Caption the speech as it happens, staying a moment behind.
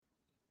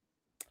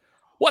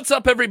What's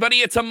up, everybody?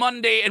 It's a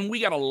Monday, and we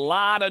got a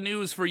lot of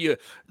news for you.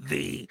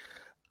 The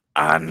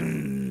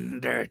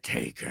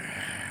Undertaker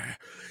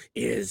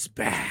is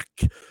back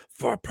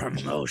for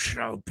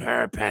promotional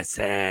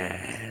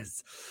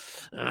purposes.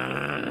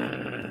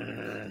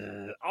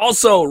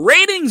 Also,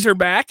 ratings are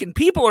back, and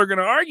people are going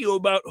to argue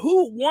about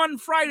who won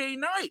Friday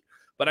night.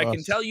 But I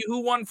can tell you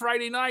who won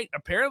Friday night.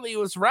 Apparently, it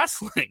was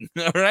wrestling.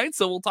 All right,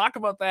 so we'll talk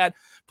about that.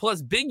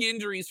 Plus, big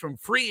injuries from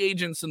free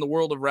agents in the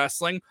world of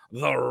wrestling.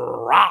 The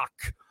Rock.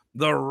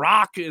 The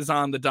Rock is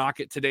on the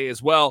docket today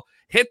as well.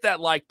 Hit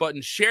that like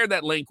button. Share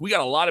that link. We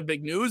got a lot of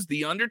big news.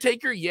 The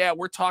Undertaker, yeah,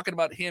 we're talking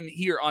about him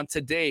here on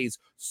today's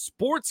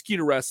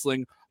Sportskeeda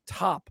Wrestling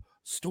top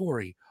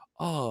story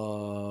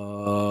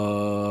of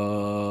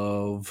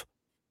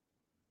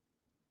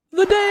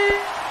the day.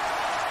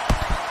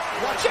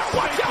 Watch out,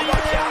 watch out,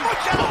 watch out,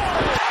 watch out.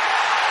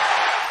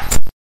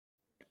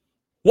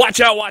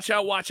 Watch out, watch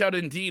out, watch out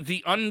indeed.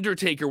 The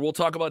Undertaker, we'll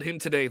talk about him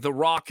today. The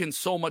Rock and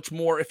so much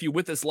more. If you're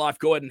with us live,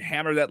 go ahead and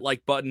hammer that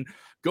like button.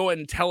 Go ahead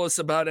and tell us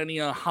about any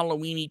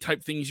Halloween-y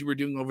type things you were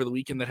doing over the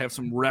weekend that have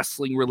some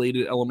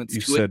wrestling-related elements to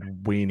it. You said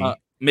weenie.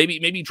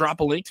 Maybe drop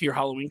a link to your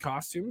Halloween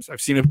costumes.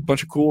 I've seen a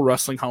bunch of cool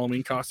wrestling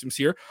Halloween costumes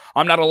here.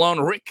 I'm not alone.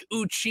 Rick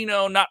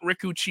Ucchino, not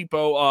Rick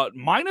Uchipo,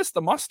 minus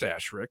the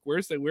mustache, Rick. Where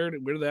did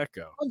that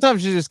go?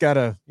 Sometimes you just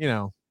gotta,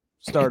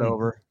 start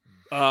over.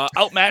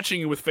 Outmatching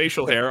you with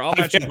facial hair. I'll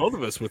match both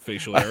of us with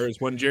facial hair is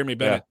one Jeremy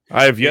Bennett. Yeah,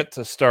 I have yet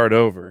to start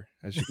over.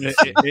 As you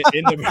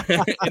in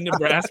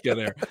Nebraska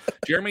there.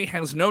 Jeremy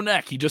has no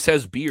neck. He just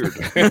has beard.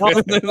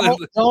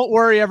 Don't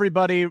worry,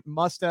 everybody.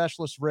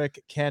 Mustacheless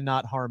Rick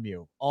cannot harm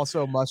you.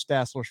 Also,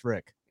 mustacheless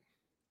Rick.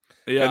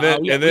 Yeah,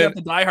 we have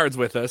the diehards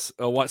with us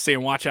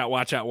saying, watch out,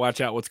 watch out,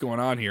 watch out. What's going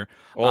on here?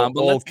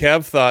 Old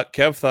Kev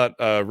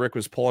thought Rick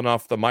was pulling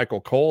off the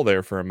Michael Cole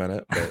there for a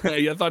minute. But...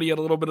 I thought he had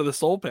a little bit of the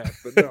soul patch,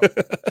 but no.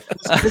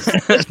 This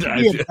would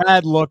be a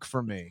bad look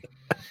for me.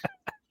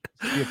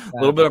 A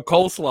little bit of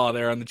coleslaw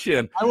there on the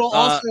chin. I will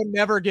also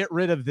never get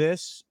rid of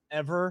this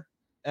ever,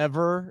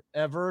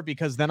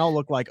 because then I'll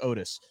look like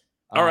Otis.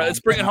 All right, let's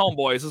bring it home,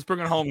 boys. Let's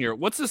bring it home here.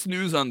 What's this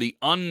news on The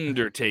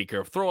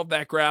Undertaker? Throw up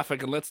that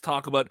graphic, and let's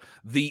talk about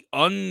The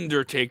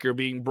Undertaker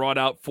being brought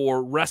out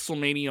for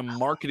WrestleMania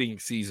marketing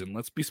season.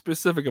 Let's be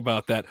specific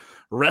about that.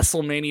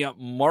 WrestleMania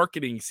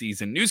marketing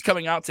season. News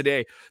coming out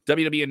today.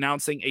 WWE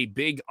announcing a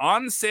big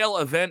on-sale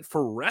event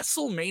for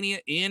WrestleMania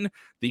in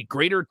the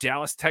greater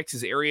Dallas,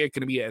 Texas area.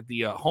 Going to be at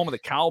the home of the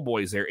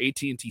Cowboys there,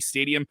 AT&T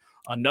Stadium.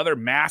 Another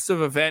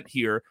massive event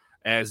here,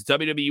 as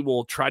WWE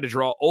will try to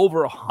draw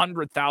over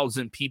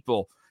 100,000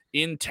 people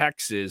in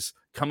Texas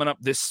coming up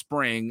this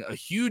spring. A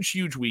huge,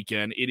 huge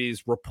weekend. It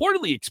is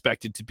reportedly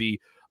expected to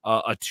be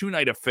a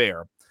 2-night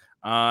affair.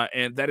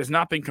 And that has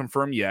not been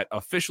confirmed yet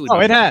officially. Oh,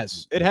 it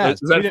has. It has.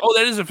 That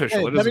is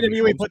official. Yeah,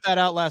 WWE put that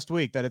out last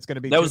week that it's going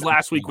to be. That was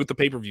last week with the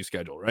pay-per-view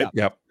schedule, right?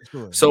 Yep.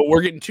 So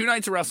we're getting 2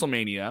 nights of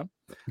WrestleMania.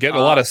 Getting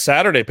a lot of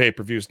Saturday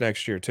pay-per-views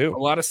next year, too. A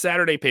lot of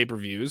Saturday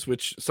pay-per-views,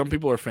 which some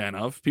people are a fan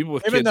of. People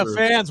with giving kids the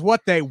fans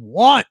what they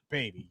want,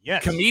 baby.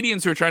 Yes.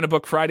 Comedians who are trying to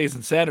book Fridays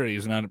and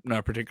Saturdays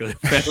not particularly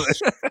a fan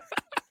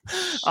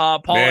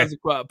of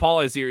it.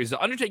 Paul is here. Is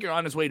the Undertaker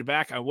on his way to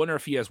back? I wonder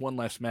if he has one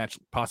last match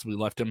possibly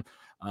left him.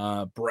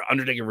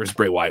 Undertaker versus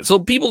Bray Wyatt. So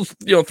people,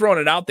 throwing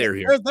it out there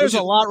here. There's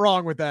a lot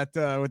wrong with that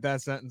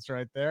sentence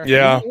right there.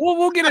 Yeah,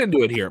 we'll get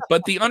into it here.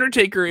 But the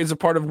Undertaker is a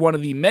part of one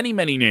of the many,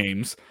 many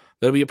names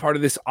that'll be a part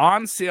of this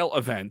on-sale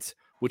event,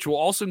 which will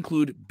also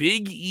include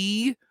Big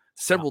E,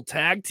 several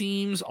tag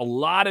teams, a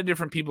lot of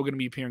different people going to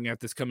be appearing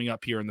at this coming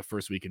up here in the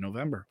first week of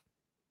November.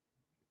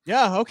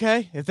 Yeah,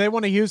 okay. If they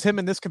want to use him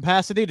in this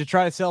capacity to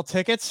try to sell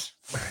tickets,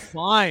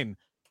 fine.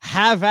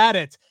 Have at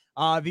it.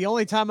 The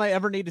only time I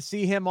ever need to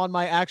see him on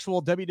my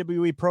actual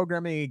WWE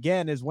programming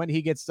again is when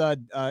he gets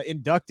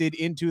inducted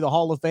into the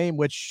Hall of Fame,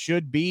 which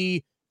should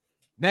be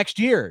next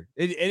year.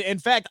 In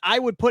fact, I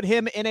would put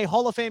him in a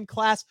Hall of Fame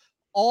class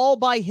all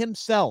by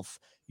himself.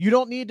 You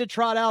don't need to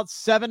trot out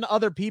 7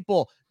 other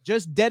people.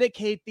 Just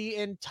dedicate the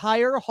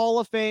entire Hall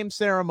of Fame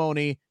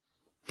ceremony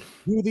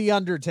to The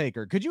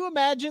Undertaker. Could you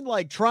imagine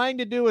trying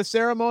to do a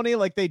ceremony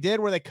like they did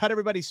where they cut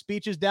everybody's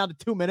speeches down to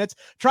 2 minutes,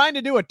 trying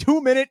to do a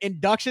 2-minute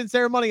induction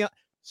ceremony?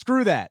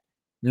 Screw that.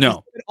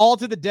 No. All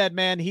to the dead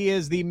man. He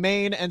is the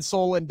main and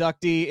sole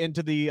inductee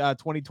into the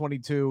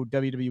 2022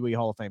 WWE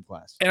Hall of Fame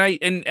class.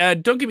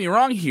 And don't get me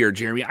wrong here,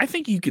 Jeremy. I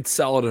think you could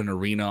sell at an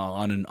arena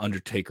on an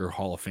Undertaker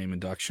Hall of Fame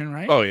induction,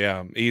 right? Oh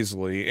yeah,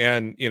 easily.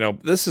 And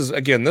this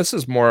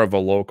is more of a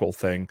local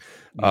thing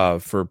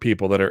for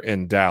people that are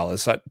in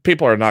Dallas.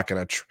 People are not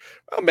going to.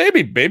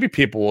 Maybe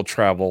people will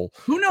travel.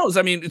 Who knows?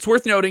 I mean, it's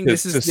worth noting to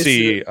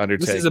see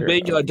Undertaker. This is a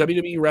big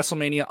WWE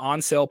WrestleMania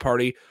on sale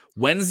party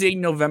Wednesday,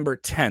 November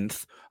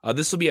 10th.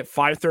 This will be at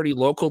 5:30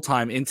 local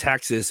time in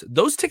Texas.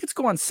 Those tickets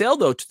go on sale,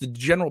 though, to the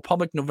general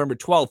public November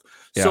 12th.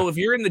 Yeah. So if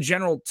you're in the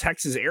general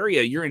Texas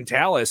area, you're in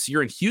Dallas,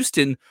 you're in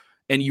Houston,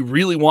 and you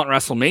really want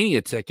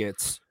WrestleMania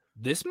tickets,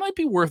 this might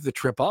be worth the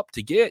trip up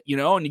to get,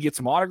 and you get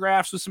some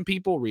autographs with some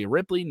people. Rhea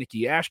Ripley,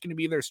 Nikki Ash going to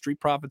be there. Street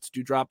Profits,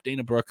 Doudrop,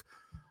 Dana Brooke,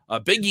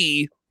 Big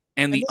E,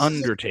 and The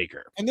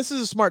Undertaker. And this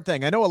is a smart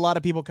thing. I know a lot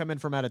of people come in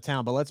from out of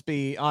town, but let's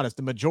be honest.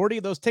 The majority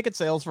of those ticket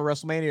sales for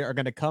WrestleMania are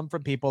going to come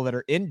from people that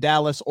are in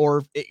Dallas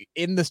or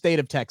in the state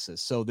of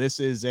Texas. So this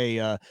is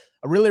a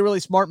really, really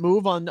smart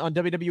move on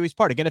WWE's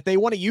part. Again, if they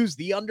want to use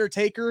The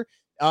Undertaker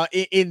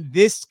in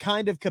this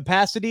kind of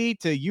capacity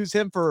to use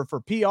him for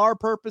PR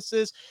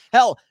purposes,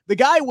 hell, the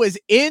guy was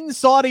in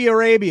Saudi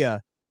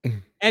Arabia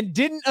and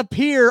didn't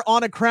appear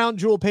on a Crown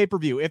Jewel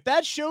pay-per-view. If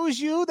that shows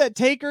you that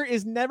Taker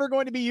is never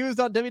going to be used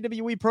on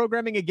WWE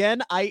programming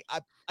again, I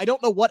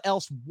don't know what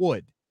else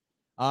would.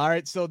 All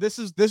right, so this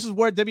is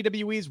where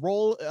WWE's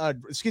role,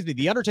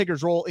 The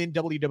Undertaker's role in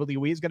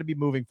WWE is going to be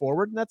moving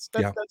forward, and that's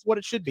what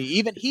it should be.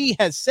 Even he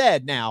has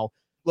said now,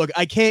 look,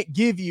 I can't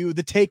give you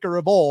the Taker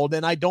of old,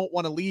 and I don't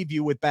want to leave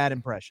you with bad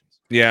impressions.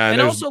 Yeah, and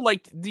also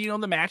like the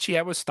match he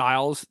had with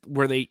Styles,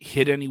 where they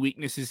hit any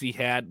weaknesses he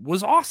had,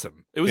 was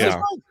awesome. It was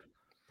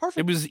perfect.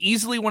 It was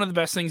easily one of the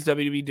best things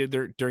WWE did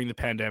there during the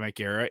pandemic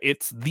era.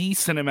 It's the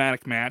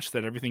cinematic match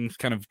that everything's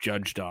kind of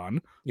judged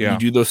on. Yeah, you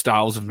do those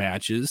styles of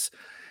matches.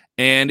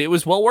 And it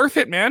was well worth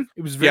it, man.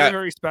 It was very,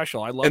 very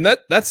special. I love it. And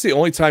that's the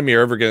only time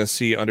you're ever going to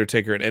see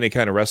Undertaker in any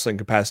kind of wrestling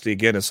capacity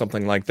again is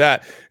something like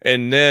that.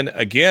 And then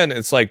again,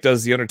 it's like,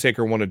 does the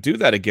Undertaker want to do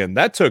that again?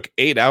 That took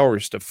 8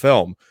 hours to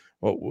film.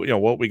 Well,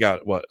 what we got,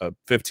 a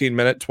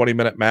 15-minute,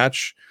 20-minute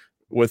match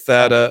with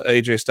that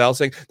AJ Styles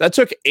thing? That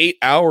took 8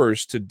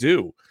 hours to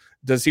do.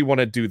 Does he want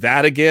to do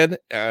that again?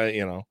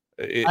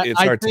 It's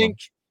hard to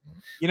watch.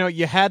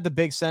 You had the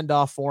big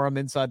send-off for him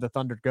inside the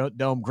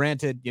Thunderdome.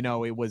 Granted,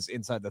 it was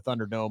inside the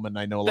Thunderdome, and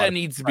I know that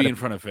needs to be in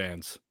front of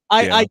fans.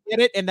 I get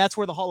it, and that's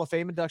where the Hall of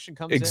Fame induction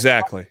comes in.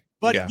 Exactly.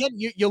 But again,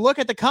 you look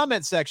at the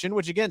comment section,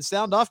 which again,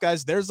 sound off,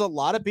 guys. There's a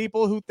lot of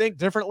people who think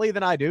differently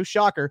than I do.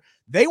 Shocker.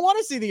 They want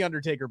to see the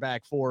Undertaker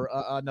back for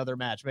another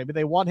match. Maybe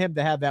they want him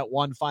to have that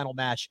one final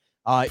match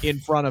in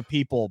front of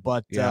people.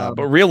 But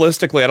but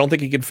realistically, I don't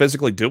think he can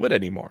physically do it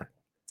anymore.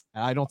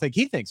 I don't think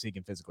he thinks he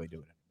can physically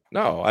do it.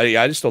 No,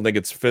 I just don't think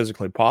it's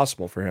physically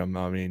possible for him.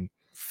 I mean,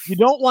 you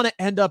don't want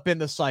to end up in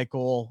the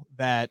cycle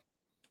that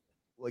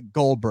like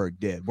Goldberg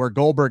did, where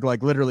Goldberg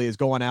like literally is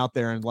going out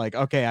there and like,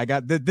 okay, I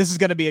got this is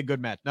going to be a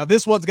good match. Now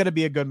this one's going to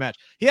be a good match.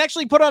 He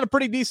actually put on a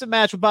pretty decent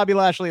match with Bobby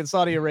Lashley in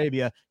Saudi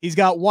Arabia. He's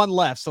got one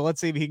left, so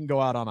let's see if he can go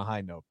out on a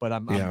high note. But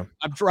I'm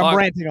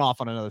ranting off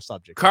on another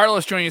subject.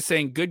 Carlos joining us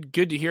saying, good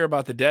to hear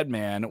about the dead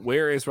man.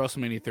 Where is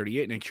WrestleMania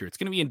 38 next year? It's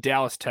going to be in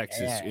Dallas,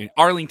 Texas, in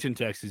Arlington,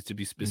 Texas, to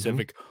be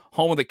specific,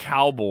 home of the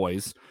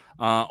Cowboys.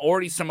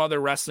 Already some other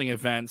wrestling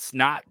events,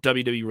 not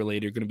WWE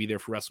related, are going to be there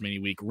for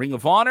WrestleMania week. Ring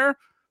of Honor,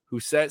 who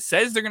says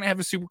they're going to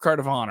have a Supercard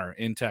of Honor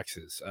in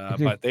Texas,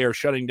 but they are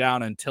shutting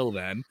down until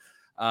then.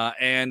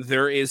 And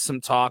there is some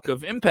talk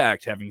of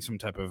Impact having some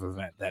type of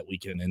event that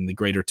weekend in the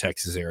greater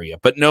Texas area,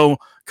 but no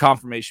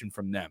confirmation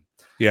from them.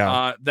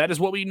 Yeah, that is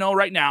what we know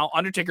right now.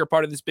 Undertaker,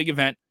 part of this big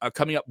event,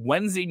 coming up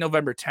Wednesday,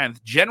 November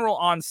 10th. General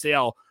on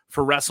sale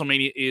for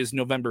WrestleMania is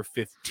November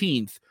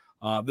 15th.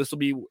 This will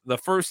be the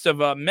first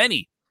of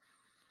many.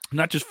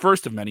 Not just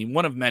first of many,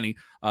 one of many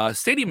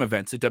stadium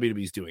events that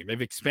WWE is doing.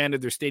 They've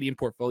expanded their stadium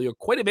portfolio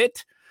quite a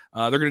bit.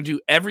 They're going to do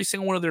every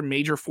single one of their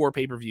major 4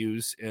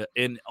 pay-per-views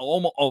in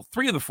almost all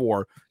 3 of the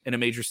 4 in a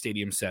major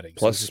stadium setting.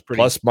 Plus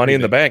Money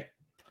in the Bank.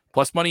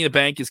 Plus Money in the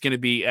Bank is going to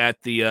be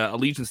at the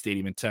Allegiant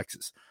Stadium in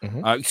Texas.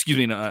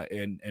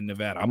 In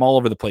Nevada. I'm all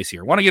over the place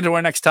here. I want to get to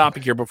our next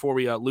topic here before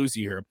we lose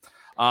you here.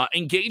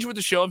 Engage with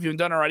the show if you haven't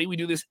done already. We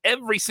do this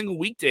every single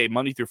weekday,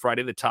 Monday through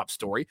Friday, the top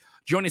story.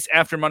 Join us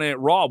after Monday Night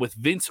Raw with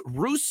Vince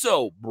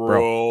Russo,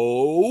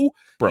 bro.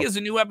 He has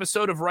a new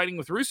episode of Writing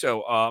with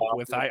Russo,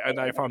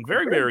 I found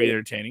very, very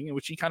entertaining, in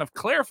which he kind of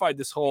clarified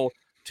this whole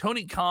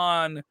Tony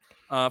Khan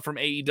from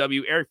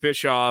AEW, Eric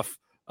Bischoff,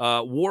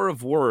 war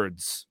of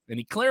words. And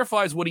he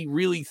clarifies what he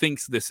really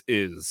thinks this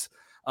is.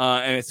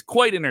 And it's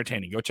quite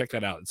entertaining. Go check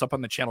that out. It's up on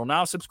the channel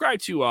now. Subscribe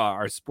to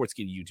our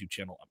Sportskeeda YouTube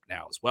channel up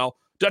now as well.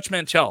 Dutch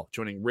Mantell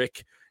joining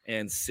Rick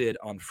and Sid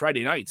on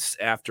Friday nights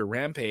after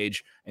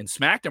Rampage and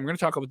SmackDown. We're going to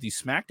talk about these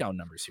SmackDown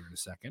numbers here in a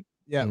second.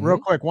 Yeah, real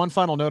quick, one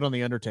final note on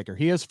The Undertaker.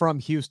 He is from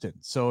Houston.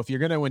 So if you're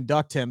going to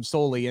induct him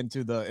solely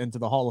into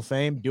the Hall of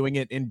Fame, doing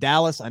it in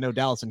Dallas, I know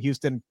Dallas and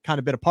Houston kind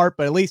of bit apart,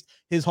 but at least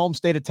his home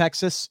state of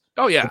Texas,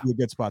 would be a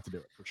good spot to do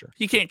it for sure.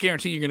 He can't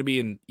guarantee you're going to be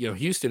in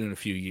Houston in a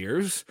few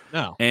years.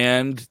 No.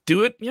 And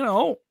do it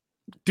now.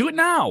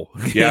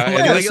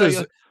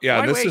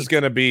 Yeah, this is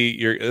going to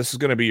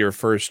be your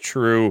first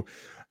true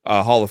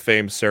Hall of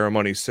Fame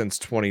ceremony since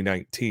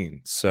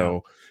 2019.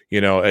 So,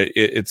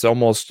 it's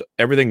almost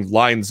everything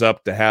lines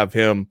up to have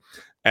him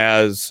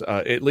as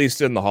at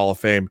least in the Hall of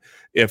Fame,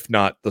 if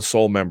not the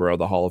sole member of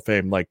the Hall of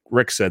Fame. Like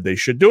Rick said, they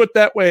should do it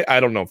that way. I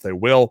don't know if they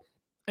will.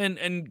 And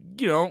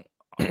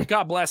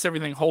God bless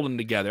everything holding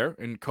together,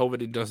 and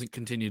COVID doesn't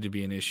continue to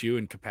be an issue,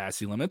 and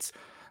capacity limits.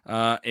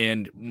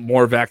 And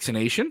more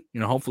vaccination,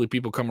 hopefully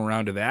people come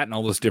around to that and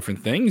all those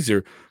different things,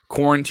 or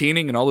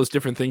quarantining and all those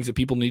different things that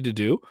people need to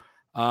do.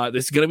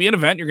 This is going to be an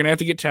event you're going to have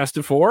to get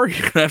tested for. You're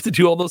going to have to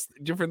do all those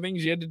different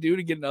things you had to do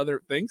to get into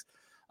other things.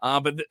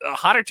 But a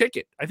hotter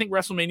ticket. I think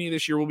WrestleMania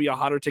this year will be a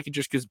hotter ticket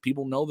just because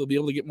people know they'll be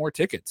able to get more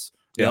tickets.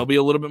 There'll be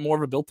a little bit more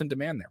of a built-in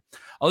demand there.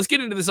 Let's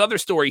get into this other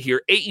story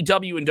here.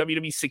 AEW and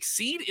WWE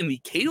succeed in the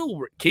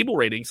cable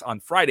ratings on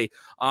Friday.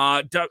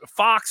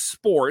 Fox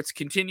Sports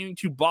continuing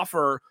to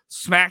buffer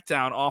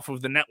SmackDown off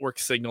of the network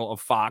signal of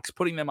Fox,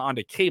 putting them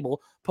onto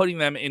cable, putting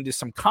them into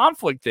some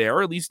conflict there,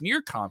 or at least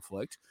near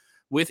conflict,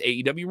 with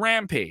AEW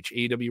Rampage.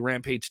 AEW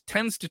Rampage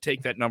tends to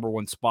take that number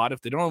one spot.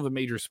 If they don't have a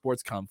major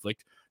sports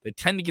conflict, they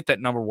tend to get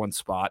that number one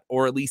spot,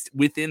 or at least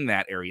within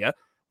that area.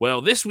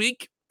 Well, this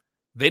week,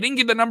 they didn't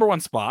get the number one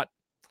spot.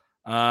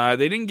 They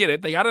didn't get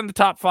it. They got in the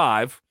top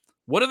 5.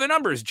 What are the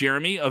numbers,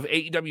 Jeremy, of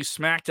AEW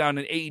SmackDown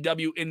and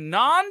AEW in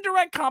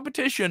non-direct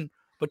competition?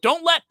 But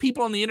don't let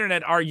people on the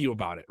internet argue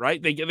about it,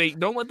 right? They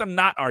don't let them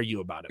not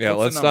argue about it. Yeah,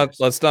 let's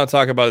not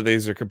talk about it.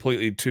 These are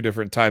completely 2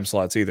 different time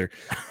slots either.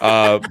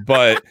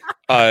 But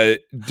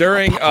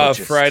during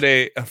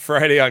Friday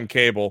on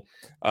cable,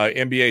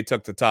 NBA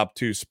took the top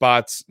 2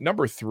 spots.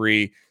 Number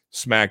 3,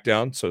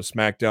 SmackDown. So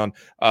SmackDown.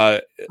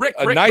 Rick,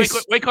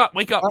 wake up,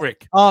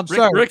 Rick.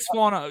 Sorry. Rick's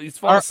falling. He's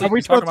falling asleep.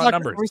 We're talking about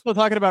numbers. Are we still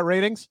talking about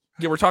ratings?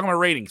 Yeah, we're talking about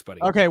ratings,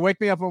 buddy. Okay, wake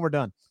me up when we're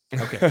done.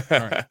 Okay.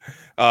 All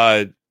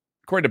right.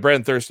 According to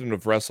Brandon Thurston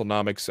of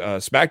WrestleNomics,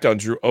 SmackDown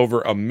drew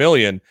over 1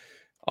 million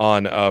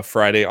on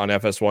Friday on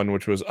FS1,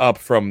 which was up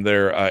from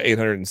their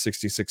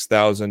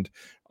 866,000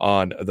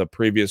 on the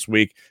previous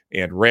week.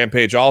 And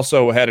Rampage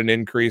also had an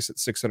increase at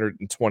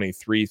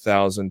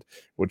 623,000,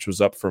 which was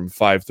up from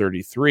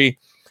 533.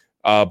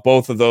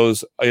 Both of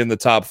those in the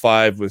top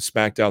 5, with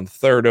SmackDown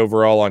 3rd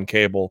overall on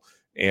cable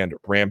and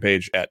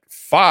Rampage at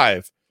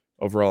 5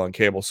 overall on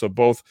cable. So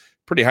both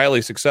pretty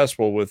highly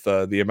successful with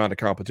the amount of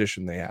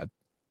competition they had.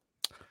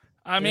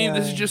 I mean,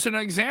 This is just an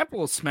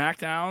example.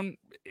 SmackDown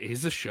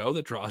is a show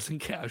that draws in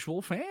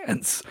casual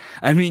fans.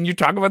 I mean, you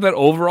talk about that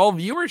overall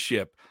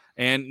viewership,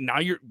 and now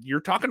you're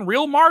talking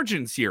real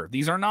margins here.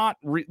 These are not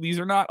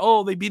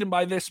oh, they beat him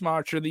by this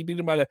much, or they beat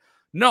him by that.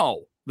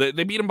 No,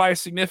 they beat him by a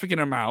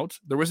significant amount.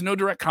 There was no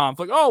direct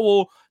conflict. Oh,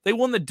 well, they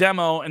won the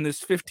demo in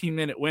this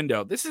 15-minute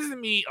window. This isn't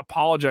me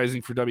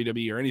apologizing for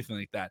WWE or anything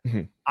like that.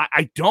 Mm-hmm.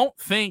 I don't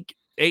think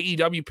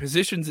AEW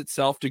positions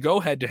itself to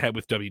go head-to-head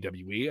with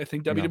WWE. I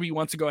think WWE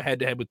wants to go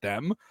head-to-head with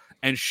them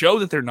and show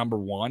that they're number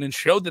one, and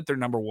show that they're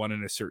number one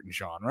in a certain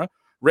genre.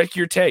 Rick,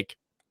 your take.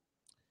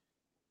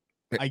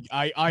 Me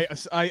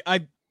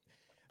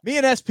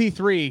and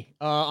SP3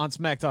 on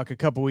Smack Talk a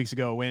couple weeks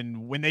ago,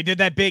 when they did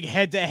that big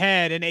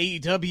head-to-head, and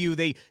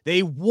AEW,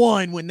 they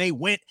won when they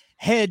went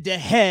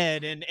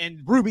head-to-head,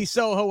 and Ruby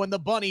Soho and the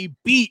Bunny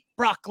beat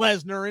Brock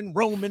Lesnar and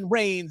Roman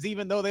Reigns,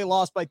 even though they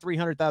lost by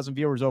 300,000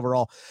 viewers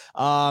overall.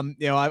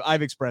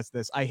 I've expressed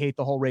this. I hate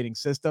the whole rating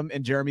system.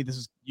 And Jeremy, this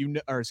is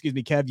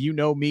Kev, you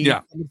know me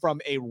coming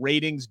from a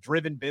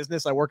ratings-driven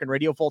business. I work in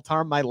radio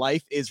full-time. My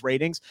life is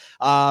ratings.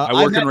 I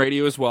work in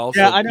radio as well.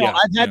 Yeah, so, I know. Yeah,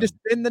 I've had to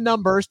spin the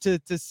numbers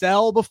to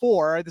sell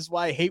before. This is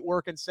why I hate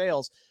work in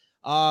sales.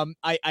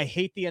 I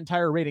hate the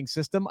entire rating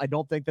system. I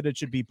don't think that it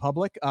should be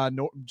public.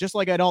 Just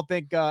like I don't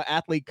think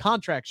athlete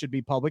contracts should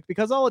be public,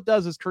 because all it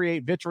does is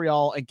create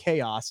vitriol and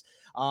chaos.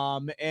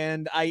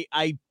 And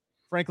I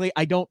frankly,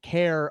 I don't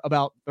care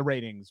about the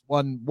ratings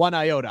one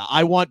iota.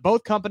 I want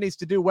both companies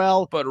to do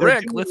well. But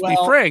Rick, let's be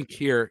frank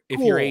here. If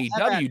you're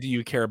AEW, do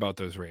you care about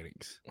those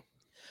ratings?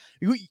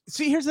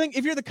 See, here's the thing.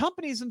 If you're the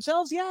companies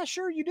themselves, yeah,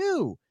 sure, you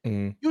do.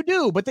 Mm. You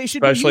do, but they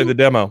should especially the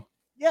demo.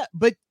 Yeah,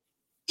 but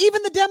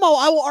even the demo,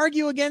 I will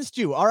argue against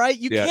you. All right.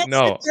 You can't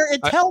sit there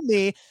and tell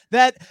me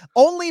that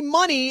only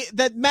money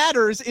that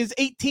matters is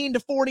 18 to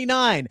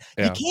 49.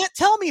 Yeah. You can't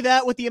tell me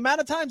that with the amount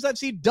of times I've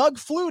seen Doug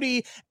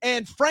Flutie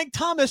and Frank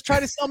Thomas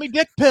try to sell me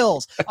dick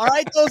pills. All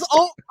right. Those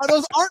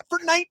aren't for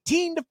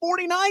 19 to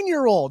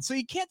 49-year-olds. So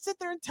you can't sit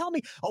there and tell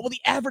me, oh, well,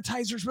 the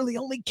advertisers really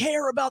only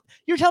care about,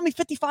 you're telling me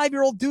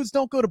 55-year-old dudes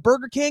don't go to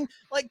Burger King?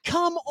 Like,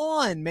 come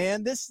on,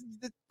 man.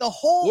 The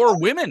whole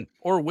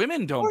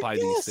women don't buy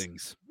these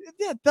things.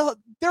 Yeah,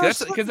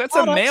 that's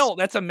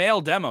a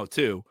male demo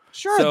too.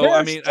 Sure. So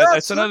I mean,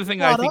 that's another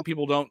thing I think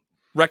people don't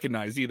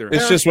recognize either.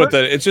 It's just what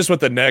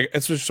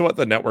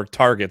the network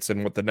targets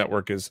and what the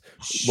network is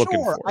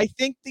looking for. I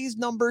think these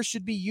numbers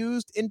should be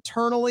used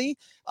internally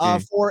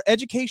for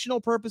educational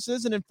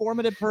purposes and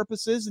informative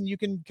purposes, and you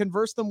can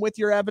converse them with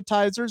your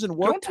advertisers and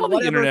work. Don't tell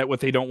the internet what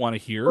they don't want to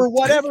hear for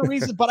whatever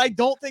reason. But I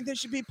don't think they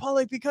should be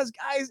public, because,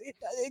 guys,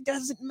 it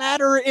doesn't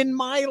matter in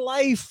my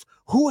life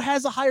who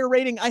has a higher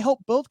rating. I hope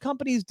both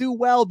companies do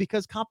well,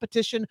 because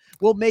competition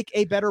will make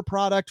a better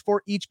product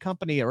for each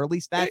company, or at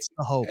least that's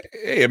the hope.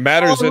 It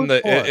matters in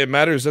the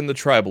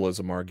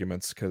tribalism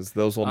arguments, because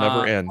those will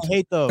never end. I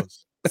hate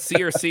those.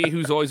 CRC,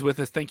 who's always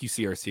with us. Thank you,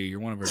 CRC. You're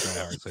one of our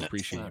diehards. I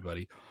appreciate you,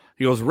 buddy.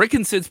 He goes, Rick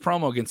and Sid's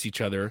promo against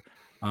each other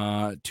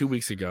 2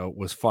 weeks ago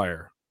was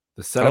fire.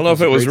 I don't know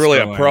if it was really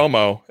a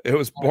promo. It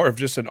was more of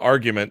just an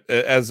argument,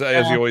 as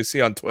you always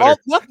see on Twitter.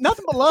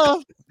 Nothing but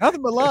love.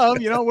 Nothing but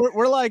love. You know,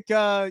 we're like,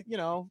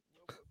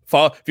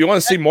 If you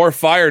want to see more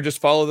fire, just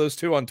follow those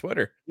two on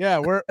Twitter. Yeah,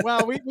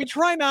 we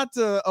try not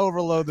to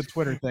overload the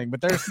Twitter thing,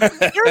 but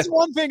there's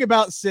one thing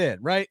about Sid,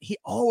 right? He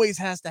always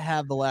has to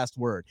have the last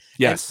word.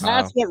 Yes. And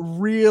that's what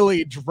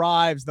really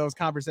drives those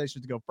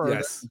conversations to go further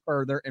Yes. and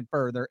further and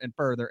further and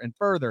further and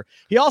further.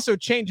 He also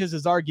changes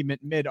his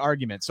argument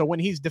mid-argument. So when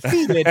he's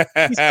defeated,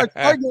 he starts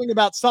arguing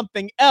about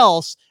something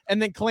else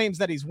and then claims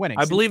that he's winning.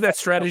 I believe that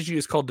strategy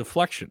is called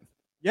deflection.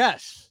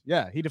 Yes.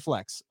 Yeah, he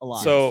deflects a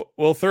lot. So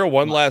we'll throw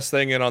one last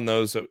thing in on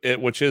those,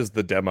 which is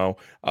the demo.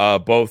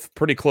 Both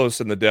pretty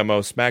close in the demo.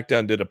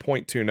 SmackDown did a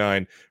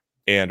 0.29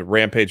 and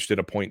Rampage did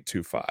a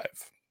 0.25.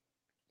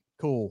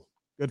 Cool.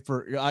 Good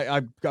for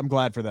I'm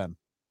glad for them.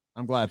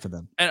 I'm glad for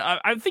them. And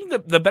I think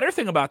the better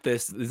thing about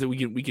this is that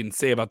we can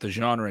say about the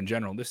genre in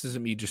general. This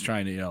isn't me just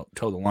trying to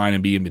toe the line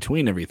and be in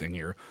between everything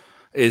here.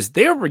 Is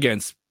they're up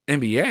against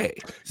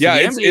NBA. So yeah,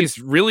 the NBA is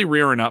really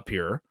rearing up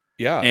here.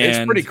 Yeah, and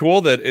it's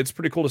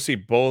pretty cool to see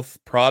both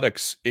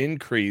products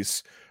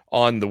increase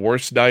on the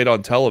worst night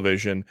on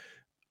television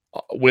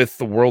with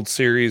the World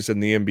Series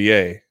and the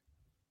NBA.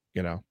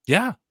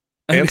 Yeah,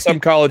 and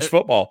some college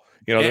football.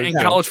 And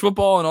college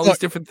football and all these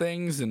different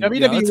things. And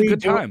WWE it's a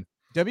good time.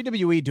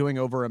 WWE doing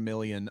over $1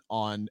 million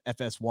on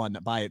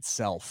FS1 by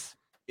itself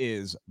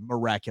is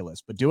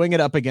miraculous, but doing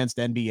it up against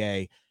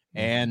NBA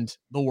and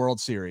the World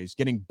Series,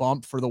 getting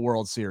bumped for the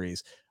World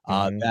Series,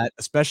 that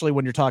especially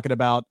when you're talking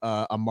about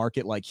a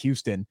market like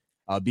Houston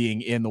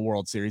being in the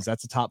World Series,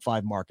 that's a top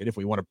 5 market. If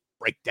we want to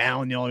break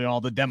down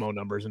all the demo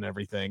numbers and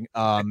everything,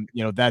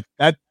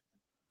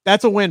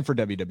 that's a win for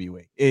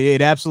WWE.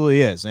 It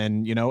absolutely is.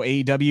 And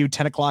AEW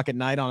 10 o'clock at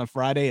night on a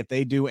Friday, if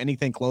they do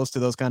anything close to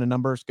those kind of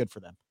numbers, good for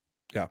them.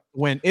 Yeah.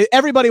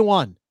 Everybody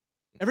won.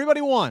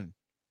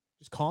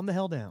 Just calm the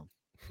hell down.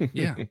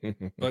 Yeah,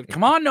 but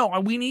come on, no,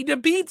 we need to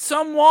beat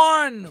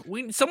someone.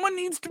 Someone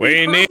needs to.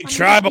 We need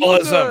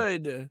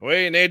tribalism.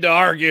 We need to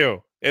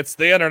argue. It's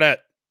the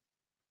internet.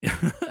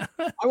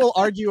 I will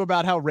argue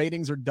about how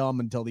ratings are dumb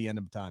until the end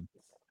of time,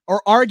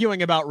 or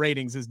arguing about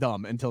ratings is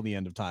dumb until the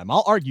end of time.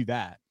 I'll argue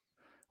that.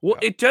 Well,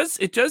 it does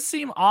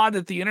seem odd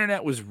that the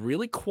internet was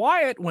really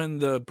quiet when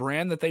the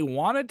brand that they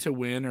wanted to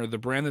win or the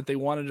brand that they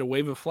wanted to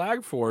wave a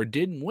flag for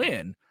didn't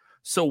win.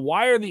 So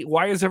why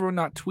is everyone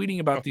not tweeting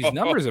about these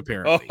numbers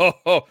apparently?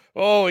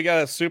 We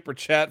got a super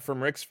chat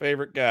from Rick's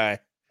favorite guy.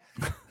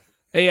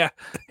 Hey, yeah,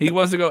 he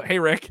wants to go, hey,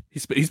 Rick, he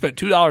spent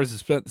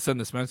 $2 to send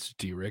this message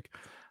to you, Rick.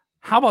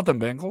 How about them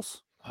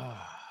Bengals?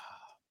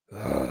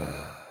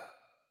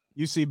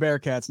 UC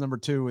Bearcats number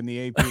 2 in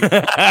the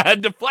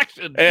AP.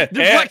 Deflection.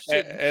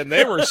 And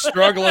they were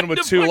struggling with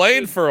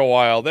Tulane for a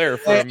while there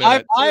for a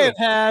minute. I have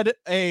had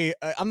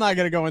I'm not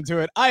going to go into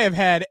it. I have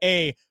had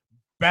a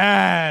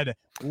bad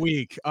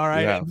week. All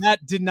right. Yeah. And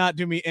that did not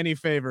do me any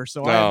favor.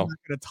 So I'm not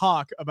going to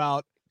talk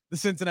about the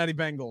Cincinnati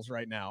Bengals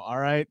right now. All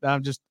right.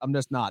 I'm just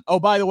not. Oh,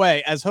 by the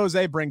way, as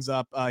Jose brings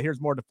up, here's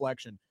more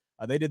deflection.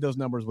 They did those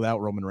numbers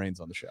without Roman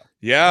Reigns on the show.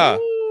 Yeah.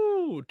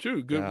 Ooh,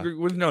 true.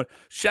 Good note.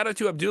 Shout out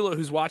to Abdullah,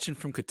 who's watching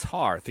from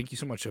Qatar. Thank you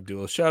so much,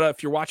 Abdullah. Shout out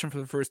if you're watching for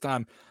the first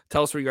time.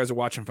 Tell us where you guys are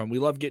watching from. We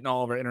love getting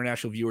all of our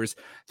international viewers.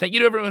 Thank you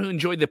to everyone who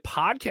enjoyed the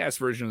podcast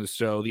version of the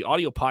show, the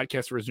audio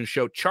podcast version of the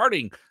show,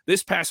 charting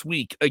this past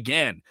week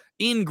again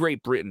in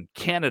Great Britain,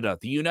 Canada,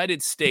 the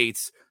United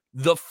States,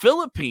 the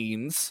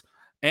Philippines,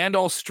 and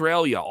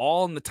Australia,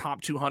 all in the top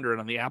 200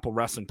 on the Apple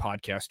Wrestling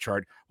Podcast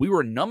chart. We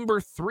were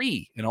number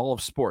 3 in all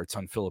of sports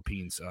on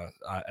Philippines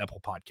Apple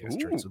Podcast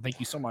chart. So thank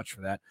you so much for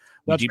that.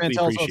 We deeply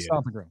appreciate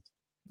it.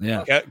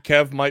 Yeah,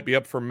 Kev might be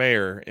up for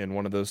mayor in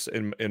one of those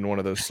in one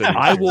of those cities.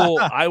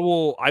 I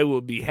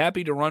will be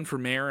happy to run for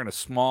mayor in a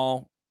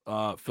small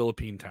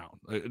Philippine town,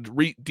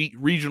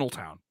 regional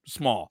town,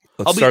 small.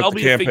 I'll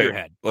be a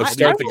figurehead. Let's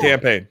start the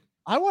campaign.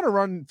 I want to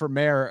run for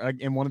mayor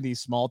in one of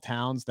these small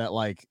towns that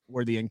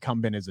where the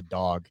incumbent is a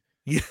dog.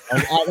 Yeah.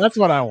 That's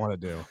what I want to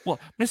do. Well,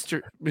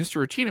 Mr.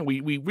 Rutina,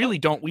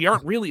 we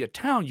aren't really a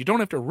town. You don't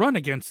have to run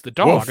against the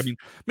dog. Woof. I mean,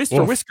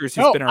 Mr. Whiskers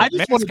has been our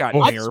mascot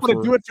mayor. I just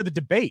want to do it for the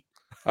debate.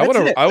 I want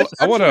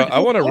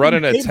to run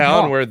in a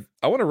town where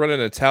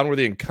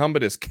the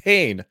incumbent is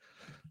Kane.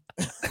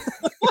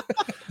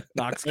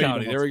 Knox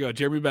County. There we go.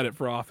 Jeremy Bennett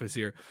for office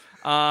here.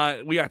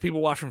 We got people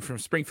watching from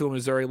Springfield,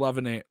 Missouri,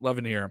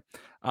 loving here.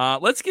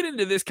 Let's get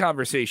into this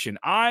conversation.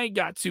 I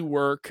got to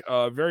work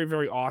a very,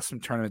 very awesome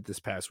tournament this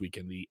past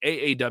weekend, the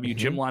AAW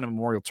Jim Lynam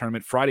Memorial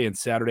Tournament, Friday and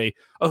Saturday.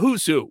 A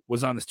who's who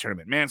was on this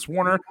tournament. Mance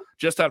Warner,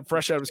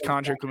 fresh out of his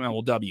contract with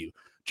MLW.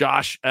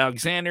 Josh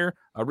Alexander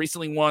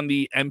recently won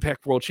the MPEC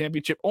World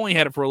Championship. Only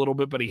had it for a little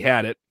bit, but he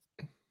had it.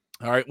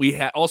 All right, we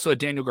had also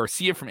Daniel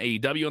Garcia from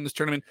AEW on this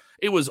tournament.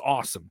 It was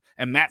awesome.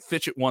 And Matt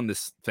Fitchett won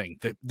this thing.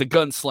 The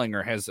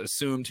gunslinger has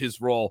assumed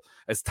his role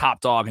as top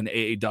dog in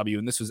AEW,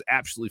 and this was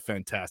absolutely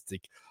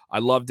fantastic. I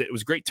loved it. It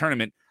was a great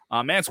tournament.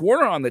 Mance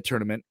Warner on the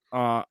tournament,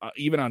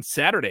 even on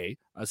Saturday,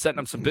 setting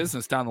up some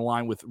business down the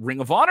line with Ring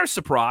of Honor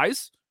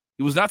surprise.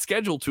 He was not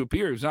scheduled to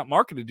appear. He was not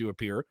marketed to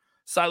appear.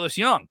 Silas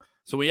Young.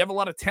 So we have a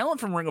lot of talent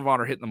from Ring of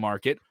Honor hitting the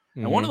market.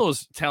 And one of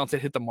those talents that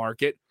hit the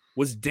market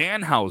was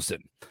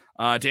Danhausen.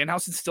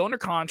 Danhausen's still under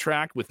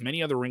contract with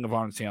many other Ring of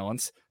Honor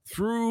talents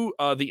through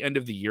the end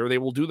of the year. They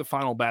will do the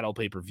final battle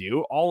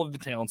pay-per-view. All of the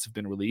talents have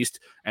been released,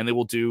 and they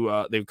will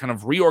do. They've kind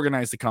of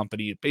reorganized the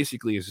company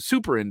basically as a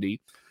super indie,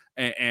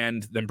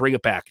 and then bring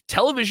it back.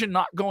 Television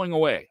not going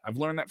away. I've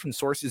learned that from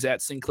sources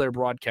at Sinclair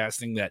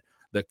Broadcasting that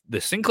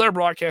the Sinclair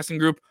Broadcasting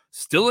Group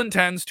still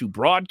intends to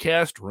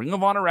broadcast Ring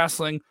of Honor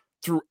wrestling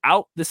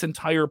throughout this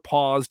entire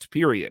paused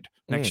period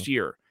next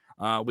year.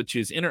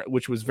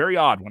 Which was very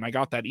odd when I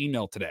got that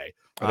email today.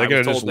 Are they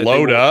going to just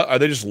load up? Are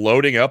they just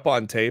loading up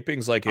on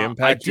tapings like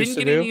Impact used to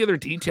do? I didn't get any other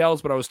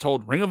details, but I was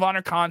told Ring of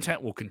Honor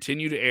content will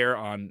continue to air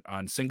on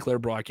Sinclair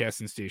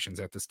Broadcasting stations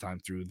at this time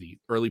through the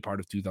early part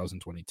of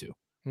 2022.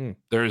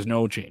 There is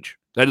no change.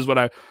 That is what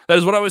I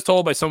was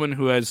told by someone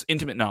who has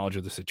intimate knowledge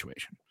of the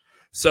situation.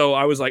 So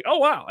I was like, oh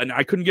wow, and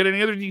I couldn't get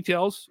any other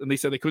details, and they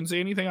said they couldn't say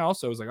anything else.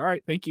 So I was like, all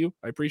right, thank you,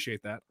 I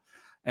appreciate that.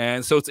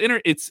 And so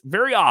it's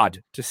very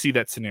odd to see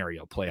that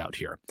scenario play out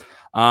here.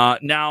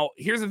 Now,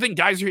 here's the thing.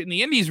 Guys are hitting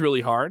the indies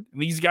really hard.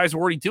 And these guys are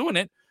already doing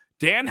it.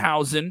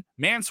 Danhausen,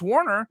 Mance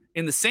Warner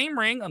in the same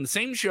ring on the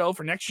same show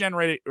for Next Gen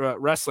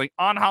Wrestling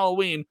on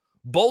Halloween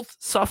both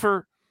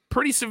suffer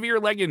pretty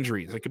severe leg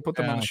injuries that could put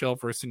them on the shelf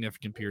for a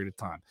significant period of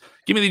time.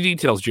 Give me the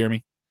details,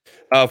 Jeremy.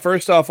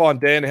 First off, on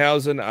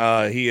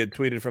Danhausen, he had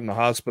tweeted from the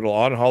hospital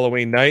on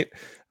Halloween night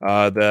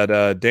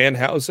that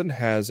Danhausen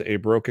has a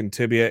broken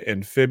tibia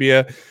and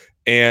fibia,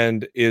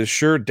 and is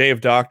sure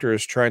Dave Doctor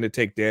is trying to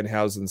take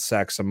Danhausen's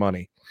sacks of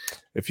money.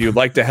 If you'd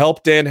like to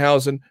help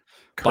Danhausen,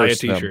 buy a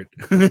t-shirt.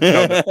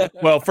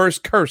 Well,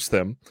 first curse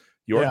them.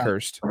 You're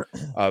cursed.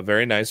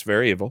 Very nice,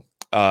 very evil.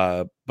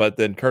 But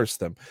then curse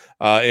them.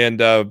 And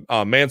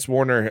Mance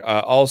Warner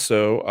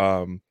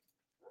also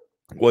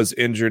was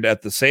injured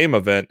at the same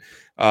event.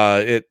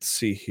 Let's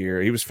see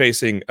here. He was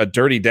facing a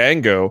Dirty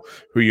Dango,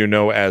 who you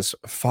know as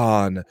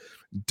Fandango.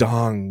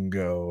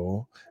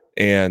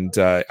 And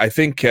I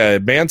think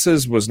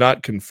Mance's was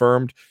not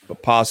confirmed,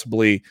 but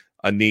possibly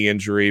a knee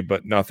injury,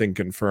 but nothing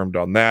confirmed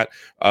on that.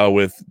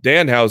 With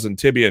Danhausen,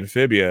 tibia and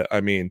fibia,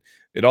 I mean,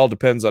 it all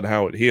depends on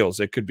how it heals.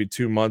 It could be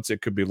 2 months,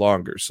 it could be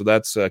longer. So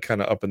that's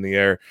kind of up in the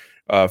air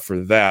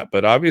for that.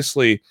 But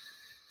obviously,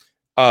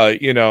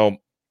 with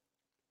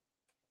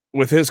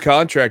his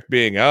contract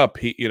being up,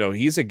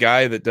 he's a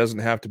guy that doesn't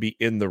have to be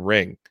in the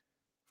ring.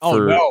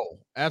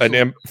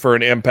 For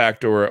an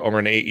Impact or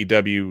an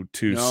AEW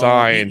to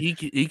sign.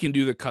 He can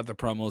do the cut the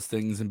promos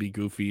things and be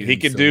goofy. He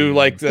could do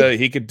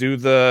he could do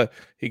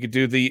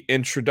the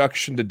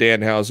introduction to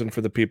Danhausen for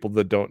the people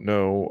that don't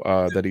know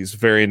that he's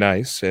very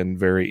nice and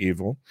very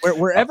evil.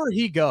 Wherever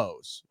he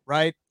goes,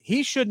 right?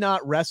 He should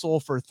not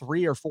wrestle for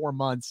 3 or 4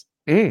 months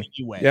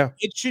anyway. Yeah.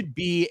 It should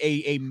be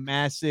a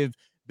massive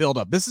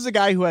buildup. This is a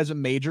guy who has a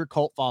major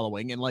cult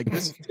following, and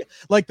this,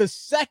 the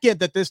second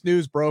that this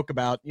news broke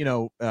about,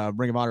 Ring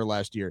of Honor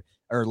last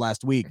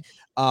week,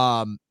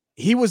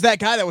 he was that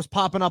guy that was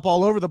popping up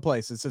all over the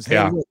place. It says,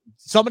 hey, look,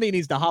 somebody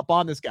needs to hop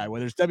on this guy,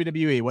 whether it's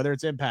WWE, whether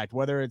it's Impact,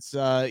 whether it's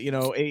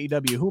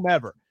AEW,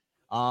 whomever.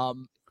 I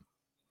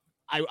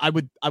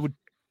would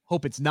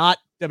hope it's not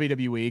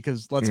WWE,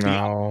 because let's be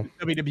honest,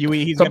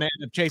 WWE, he's going to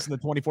end up chasing the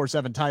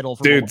 24/7 title.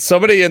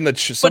 Somebody in the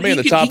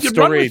top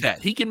story,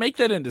 he can make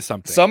that into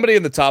something. Somebody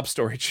in the top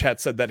story chat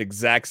said that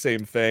exact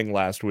same thing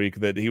last week,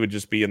 that he would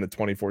just be in the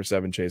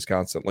 24/7 chase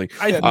constantly.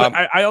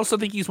 I also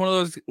think he's one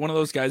of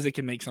those guys that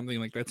can make something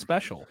like that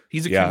special.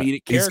 He's a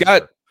comedic character. He's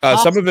got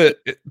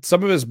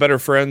some of his better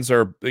friends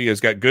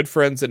he's got good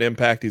friends at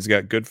Impact. He's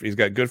got good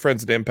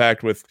friends at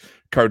Impact with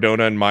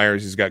Cardona and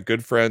Myers. He's got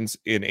good friends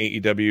in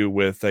AEW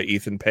with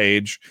Ethan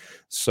Page.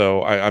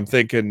 So I'm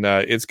thinking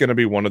it's going to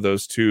be one of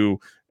those two.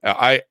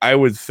 I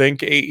would think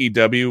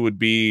AEW would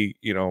be,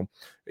 even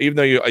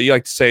though you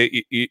like to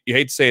say, you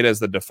hate to say it as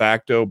the de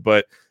facto,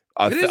 but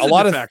it is a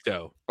lot of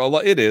facto.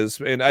 It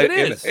is, and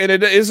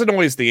it isn't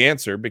always the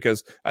answer,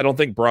 because I don't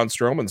think Braun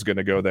Strowman's going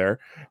to go there.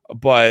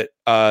 But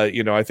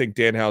I think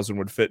Danhausen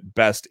would fit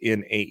best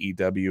in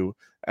AEW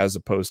as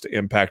opposed to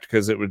Impact,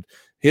 because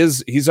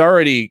he's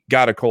already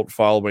got a cult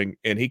following,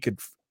 and he could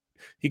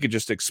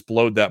just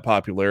explode that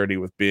popularity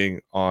with being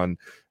on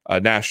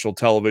national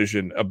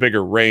television, a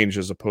bigger range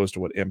as opposed to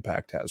what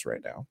Impact has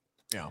right now.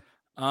 Yeah.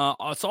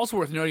 It's also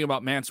worth noting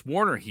about Mance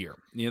Warner here.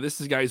 This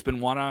is a guy who's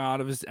been wanted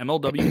out of his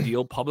MLW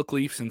deal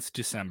publicly since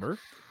December.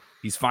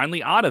 He's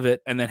finally out of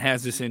it, and then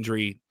has this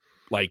injury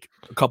like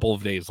a couple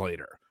of days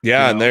later.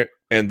 Yeah,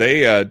 and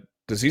they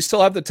does he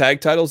still have the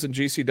tag titles in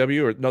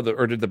GCW,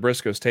 or did the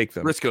Briscoes take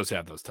them? Briscoes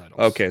have those titles.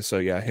 Okay, so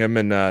yeah, him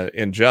and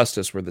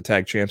Injustice were the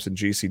tag champs in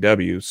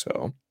GCW.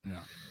 So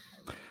yeah,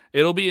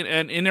 it'll be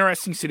an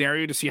interesting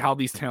scenario to see how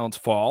these talents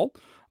fall.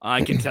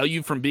 I can tell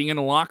you from being in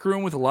a locker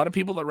room with a lot of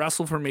people that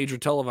wrestle for major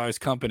televised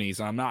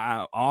companies, I'm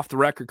not off the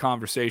record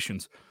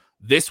conversations,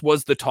 this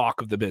was the talk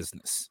of the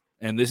business.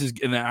 And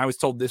I was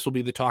told this will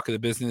be the talk of the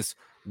business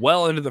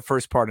well into the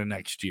first part of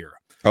next year.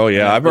 Oh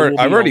yeah, I've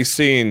already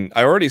seen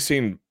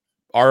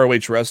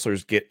ROH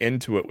wrestlers get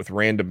into it with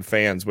random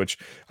fans, which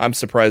I'm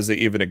surprised they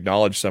even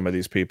acknowledge some of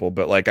these people.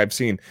 But like I've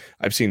seen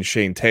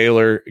Shane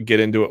Taylor get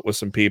into it with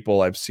some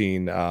people. I've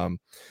seen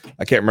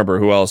I can't remember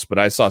who else, but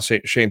I saw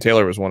Shane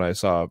Taylor was one I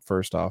saw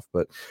first off.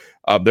 But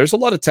there's a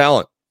lot of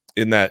talent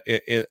in that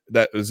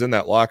that was in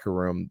that locker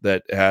room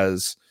that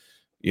has,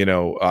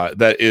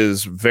 that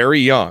is very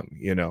young.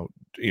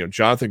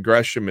 Jonathan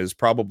Gresham is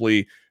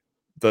probably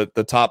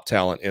the top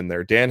talent in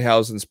there.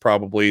 Danhausen's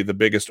probably the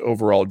biggest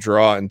overall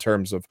draw in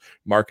terms of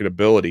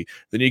marketability.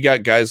 Then you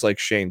got guys like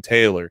Shane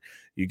Taylor.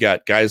 You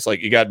got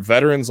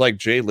veterans like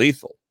Jay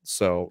Lethal.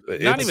 So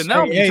not even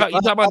them. You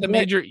talk about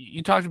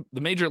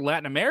the major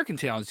Latin American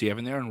talents you have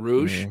in there, and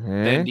Rouge,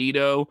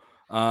 Bandito.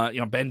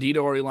 Bandito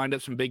already lined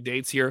up some big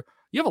dates here.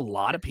 You have a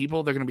lot of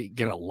people. They're going to be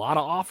getting a lot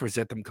of offers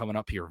at them coming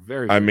up here.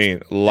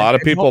 A lot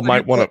of people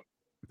might want to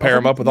pair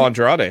him up with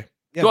Andrade.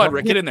 Yeah, go ahead,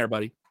 Rick. Get in there,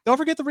 buddy. Don't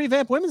forget the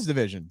revamped women's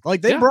division.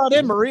 Like they brought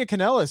in Maria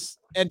Kanellis,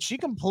 and she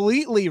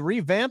completely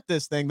revamped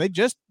this thing. They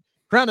just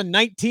crowned a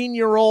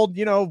 19-year-old,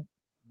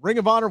 Ring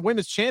of Honor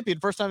women's champion.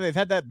 First time they've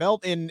had that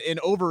belt in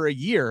over a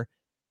year.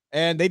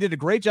 And they did a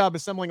great job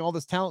assembling all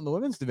this talent in the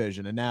women's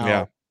division. And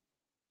now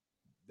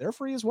they're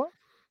free as well.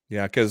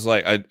 Yeah, because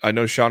I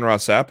know Sean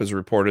Ross Sapp has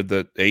reported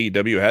that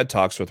AEW had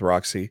talks with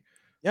Roxy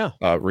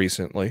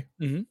recently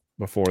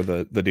before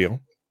the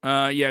deal.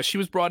 She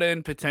was brought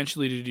in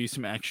potentially to do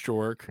some extra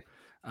work.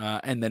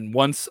 And then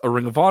once a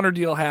Ring of Honor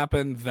deal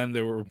happened, then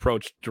they were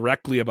approached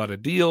directly about a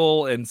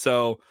deal. And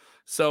so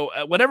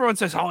when everyone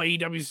says,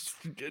 AEW's,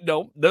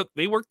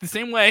 they work the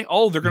same way.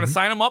 Oh, they're going to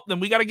sign them up. Then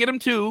we got to get them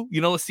too.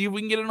 Let's see if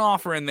we can get an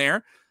offer in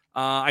there.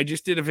 I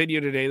just did a video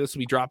today. This will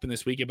be dropping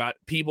this week about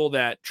people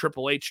that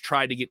Triple H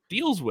tried to get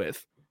deals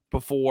with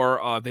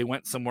before they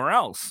went somewhere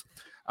else.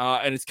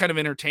 And it's kind of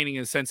entertaining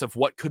in the sense of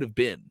what could have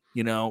been,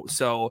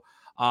 so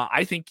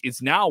I think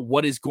it's now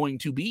what is going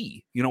to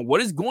be,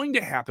 what is going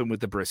to happen with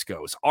the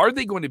Briscoes? Are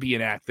they going to be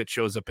an act that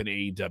shows up in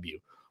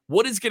AEW?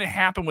 What is going to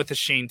happen with a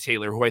Shane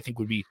Taylor, who I think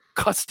would be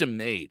custom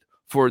made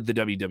for the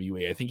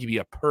WWE? I think he'd be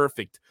a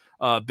perfect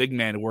big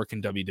man to work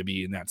in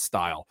WWE in that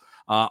style.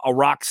 A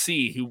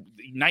Roxy, who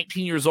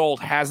 19 years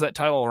old, has that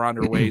title around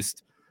her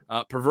waist,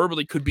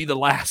 proverbially could be the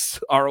last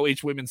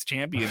ROH women's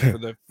champion for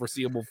the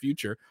foreseeable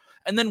future.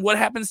 And then what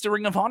happens to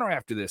Ring of Honor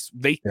after this?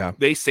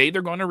 They say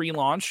they're going to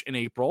relaunch in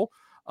April.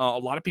 A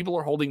lot of people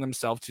are holding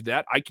themselves to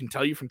that. I can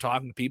tell you from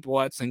talking to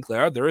people at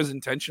Sinclair, there is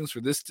intentions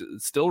for this to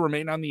still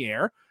remain on the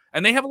air.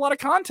 And they have a lot of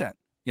content.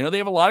 They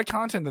have a lot of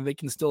content that they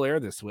can still air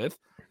this with.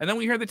 And then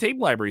we hear the tape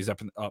libraries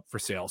up for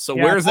sale. So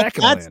where's that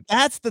going to land?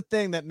 That's the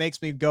thing that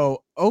makes me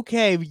go,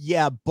 okay,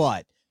 yeah,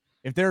 but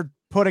if they're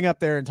putting up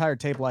their entire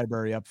tape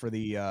library up for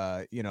the,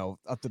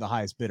 up to the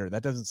highest bidder,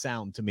 that doesn't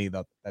sound to me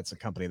that that's a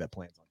company that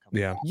plans on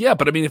coming. Yeah,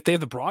 but I mean, if they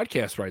have the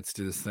broadcast rights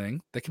to this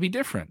thing, that could be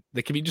different.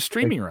 That could be just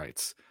streaming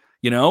rights.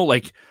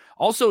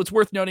 Also, it's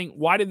worth noting,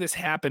 why did this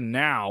happen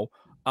now?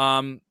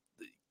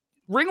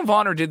 Ring of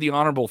Honor did the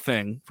honorable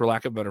thing, for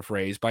lack of a better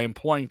phrase, by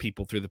employing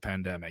people through the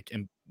pandemic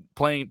and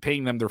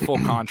paying them their full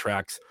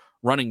contracts,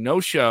 running no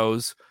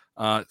shows,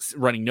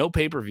 running no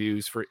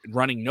pay-per-views, for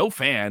running no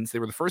fans. They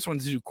were the first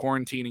ones to do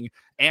quarantining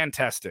and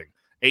testing.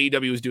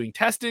 AEW was doing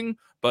testing,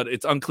 but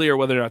it's unclear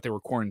whether or not they were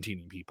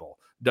quarantining people.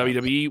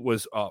 WWE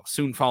was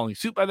soon following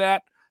suit by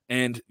that.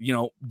 And,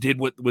 did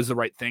what was the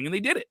right thing, and they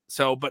did it.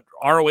 So, but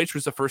ROH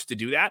was the first to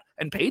do that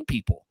and paid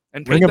people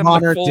and paid them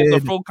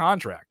the full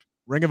contract.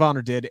 Ring of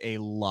Honor did a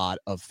lot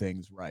of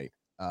things right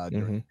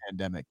during the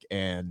pandemic,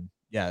 and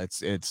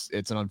it's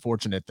an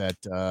unfortunate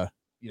that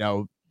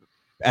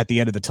at the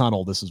end of the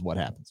tunnel, this is what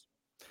happens.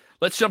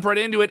 Let's jump right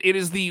into it. It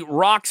is The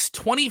Rock's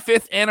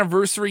 25th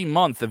anniversary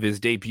month of his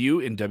debut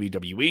in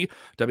WWE.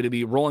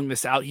 WWE rolling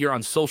this out here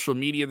on social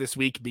media this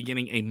week,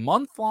 beginning a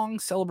month-long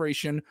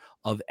celebration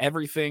of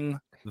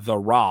everything The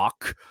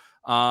Rock.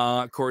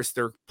 Of course,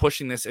 they're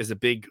pushing this as a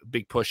big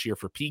push here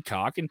for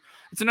Peacock, and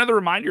it's another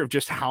reminder of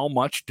just how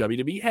much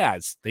WWE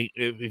has.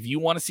 If you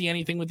want to see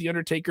anything with The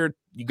Undertaker,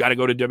 you got to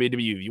go to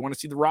WWE. If you want to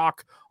see The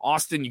Rock,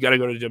 Austin, you got to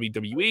go to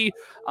WWE.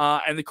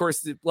 And of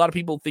course, a lot of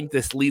people think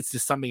this leads to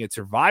something at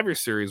Survivor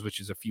Series, which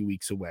is a few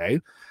weeks away.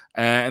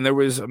 And there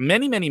was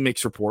many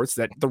mixed reports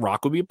that The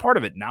Rock will be a part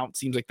of it. Now it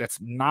seems like that's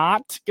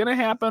not going to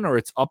happen, or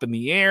it's up in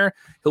the air.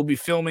 He'll be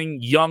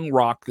filming Young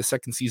Rock, the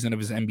second season of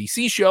his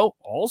NBC show,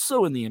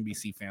 also in the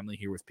NBC family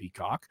here with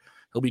Peacock.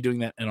 He'll be doing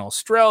that in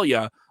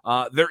Australia.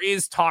 There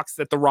is talks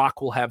that The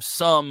Rock will have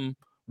some,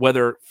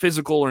 whether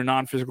physical or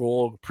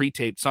non-physical,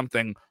 pre-taped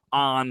something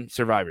on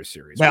Survivor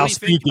Series. Now,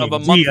 speaking of a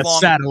month-long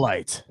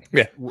satellite.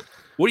 Yeah. What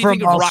do you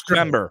think of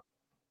Rockvember?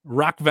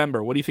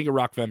 Rockvember. What do you think of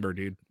Rockvember,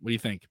 dude? What do you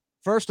think?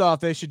 First off,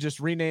 they should just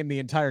rename the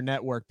entire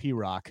network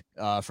P-Rock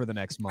for the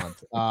next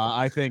month.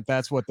 I think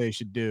that's what they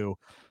should do.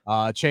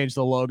 Change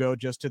the logo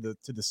just to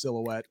the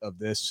silhouette of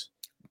this,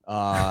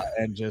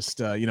 and just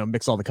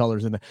mix all the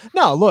colors in there.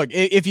 No, look,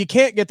 if you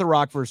can't get The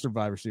Rock for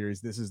Survivor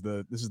Series, this is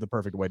the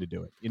perfect way to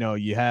do it.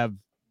 You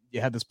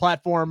have this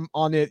platform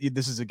on it.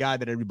 This is a guy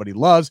that everybody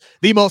loves,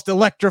 the most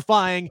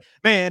electrifying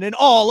man in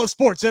all of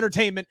sports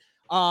entertainment.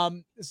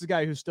 This is a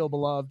guy who's still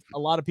beloved. A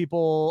lot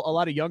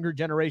of younger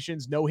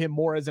generations know him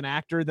more as an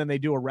actor than they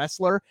do a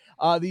wrestler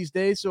these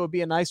days. So it'd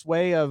be a nice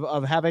way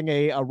of having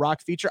a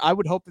Rock feature. I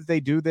would hope that they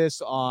do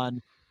this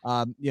on,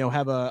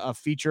 have a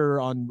feature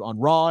on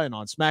Raw and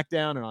on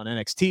SmackDown and on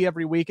NXT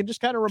every week, and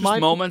just kind of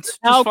remind moments,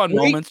 just fun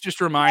moments,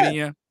 just reminding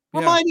you.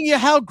 Reminding you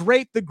how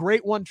great the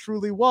great one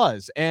truly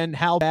was and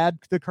how bad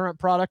the current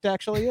product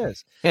actually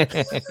is.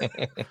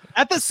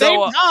 At the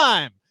same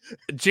time.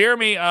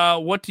 Jeremy,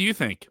 what do you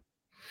think?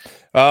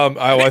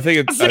 I think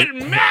it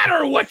doesn't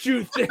matter what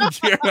you think,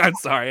 Jeremy. I'm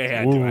sorry, I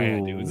had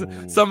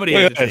to. Somebody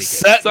had to take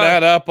set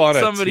that up on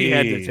somebody a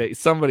had to take.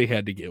 Somebody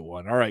had to get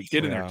one. All right,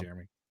 get in there,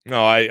 Jeremy.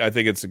 No, I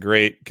think it's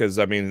great because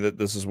I mean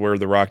this is where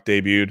The Rock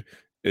debuted.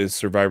 Is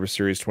Survivor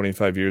Series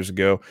 25 years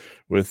ago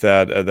with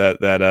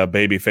that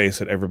baby face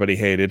that everybody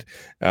hated,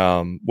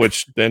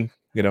 which then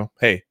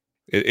hey,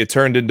 it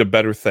turned into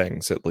better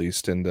things at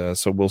least, and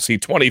so we'll see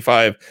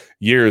 25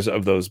 years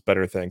of those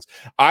better things.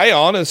 I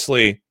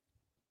honestly,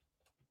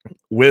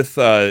 with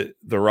The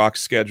Rock's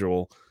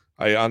schedule,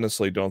 I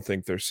honestly don't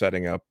think they're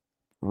setting up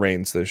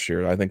Reigns this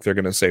year. I think they're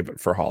going to save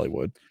it for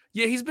Hollywood.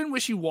 Yeah, he's been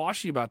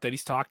wishy-washy about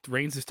that.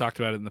 Reigns has talked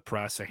about it in the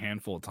press a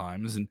handful of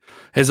times and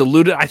has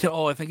alluded. I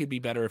think it'd be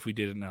better if we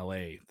did it in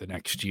LA the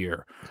next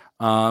year.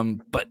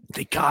 But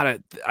they got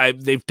it.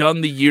 They've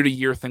done the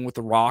year-to-year thing with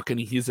The Rock, and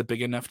he's a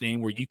big enough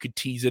name where you could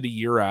tease it a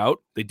year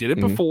out. They did it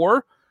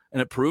before,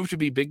 and it proved to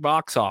be big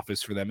box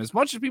office for them. As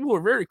much as people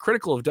were very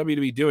critical of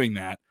WWE doing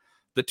that,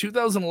 the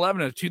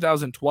 2011 and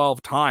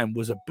 2012 time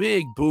was a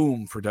big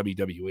boom for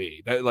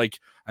WWE.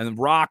 And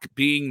Rock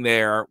being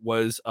there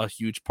was a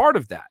huge part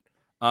of that.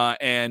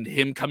 And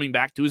him coming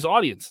back to his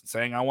audience and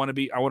saying, I want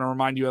to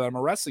remind you that I'm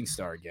a wrestling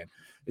star again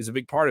is a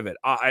big part of it.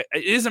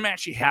 It is a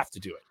match you have to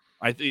do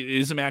it. It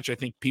is a match I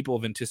think people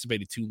have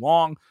anticipated too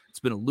long. It's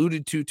been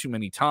alluded to too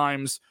many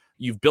times.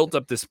 You've built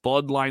up this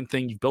bloodline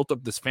thing. You've built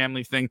up this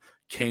family thing.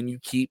 Can you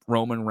keep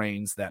Roman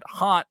Reigns that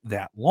hot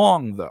that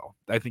long, though?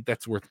 I think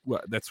that's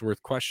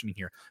worth questioning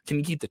here. Can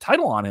you keep the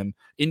title on him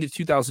into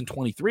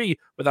 2023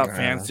 without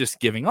fans just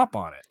giving up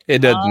on it? It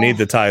doesn't need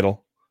the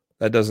title.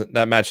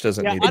 That match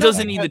doesn't need it. It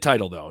doesn't need the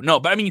title, though. No,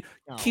 but I mean,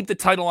 keep the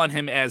title on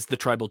him as the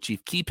tribal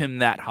chief. Keep him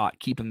that hot.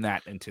 Keep him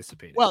that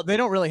anticipated. Well, they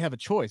don't really have a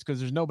choice because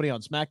there's nobody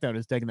on SmackDown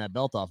who's taking that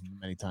belt off of him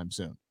anytime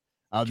soon.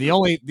 The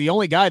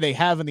only guy they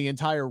have in the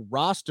entire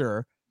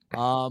roster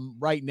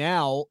right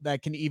now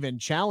that can even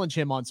challenge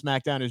him on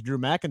SmackDown is Drew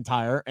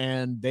McIntyre,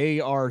 and they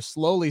are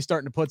slowly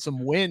starting to put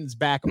some wins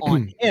back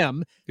on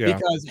him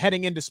because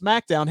heading into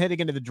SmackDown, heading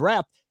into the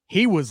draft,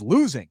 he was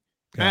losing.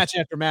 Match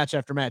after match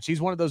after match.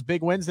 He's one of those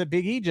big wins that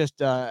Big E just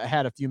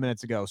had a few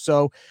minutes ago.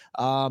 So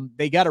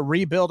they got to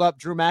rebuild up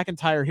Drew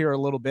McIntyre here a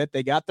little bit.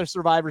 They got the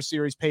Survivor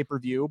Series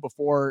pay-per-view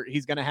before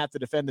he's going to have to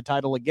defend the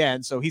title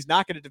again. So he's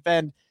not going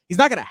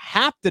to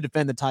have to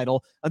defend the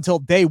title until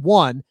day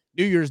one,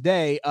 New Year's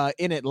Day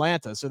in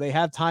Atlanta. So they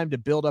have time to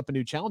build up a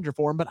new challenger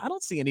for him. But I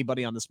don't see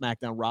anybody on the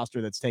SmackDown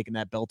roster that's taking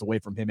that belt away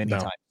from him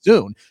anytime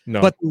soon.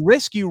 No. But the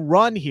risk you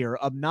run here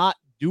of not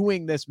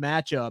doing this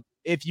matchup,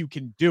 if you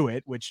can do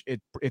it, which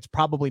it's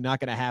probably not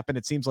going to happen.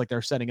 It seems like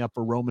they're setting up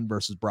for Roman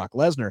versus Brock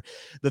Lesnar.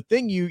 The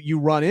thing you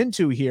run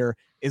into here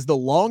is the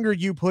longer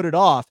you put it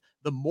off,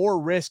 the more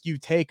risk you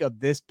take of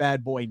this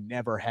bad boy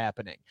never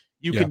happening.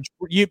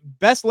 You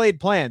best laid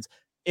plans.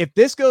 If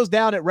this goes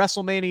down at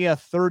WrestleMania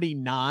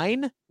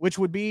 39, which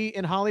would be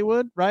in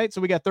Hollywood, right?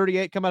 So we got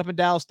 38 coming up in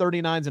Dallas,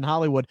 39's in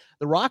Hollywood.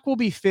 The Rock will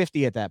be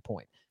 50 at that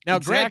point. Now,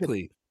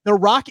 granted, The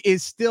Rock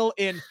is still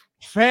in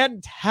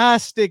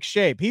fantastic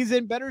shape. He's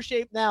in better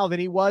shape now than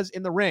he was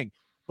in the ring.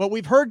 But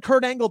we've heard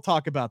Kurt Angle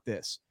talk about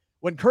this.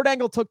 When Kurt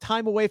Angle took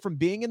time away from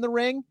being in the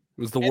ring,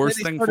 it was the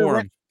worst thing for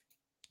him.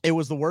 It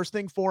was the worst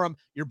thing for him.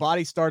 Your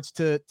body starts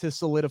to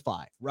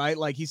solidify, right?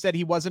 Like he said,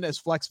 he wasn't as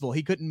flexible.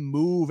 He couldn't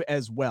move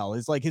as well.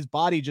 It's like his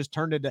body just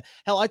turned into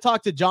hell. I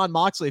talked to John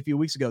Moxley a few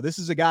weeks ago. This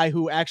is a guy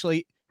who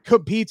actually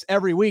competes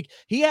every week.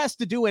 He has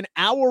to do an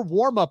hour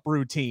warm-up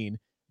routine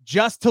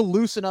just to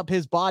loosen up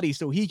his body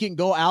so he can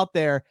go out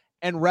there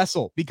and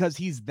wrestle because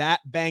he's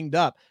that banged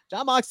up.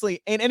 John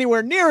Moxley ain't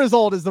anywhere near as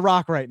old as The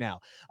Rock right now.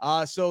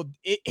 So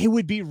it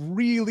would be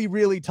really,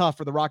 really tough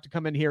for The Rock to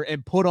come in here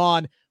and put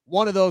on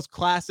one of those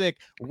classic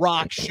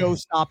Rock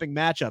show-stopping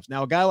matchups.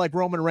 Now, a guy like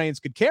Roman Reigns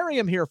could carry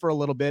him here for a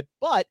little bit,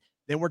 but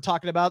then we're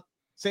talking about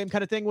same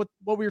kind of thing with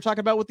what we were talking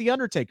about with The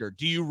Undertaker.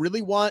 Do you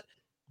really want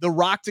The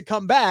Rock to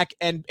come back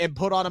and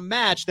put on a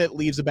match that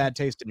leaves a bad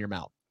taste in your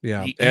mouth?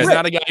 Yeah. He's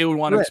not a guy who would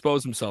want to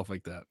expose himself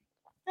like that.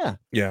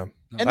 Yeah.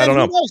 And then who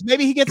knows?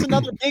 Maybe he gets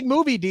another big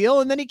movie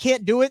deal and then he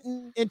can't do it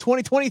in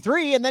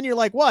 2023. And then you're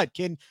like, what?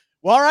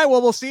 All right,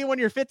 well, we'll see you when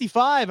you're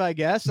 55, I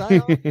guess. I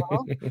don't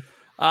know.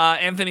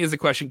 Anthony has a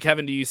question.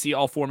 Kevin, do you see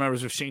all four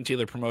members of Shane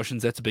Taylor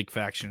Promotions? That's a big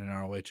faction in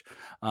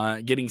ROH.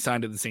 Getting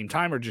signed at the same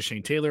time, or just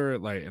Shane Taylor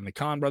and the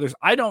Khan brothers?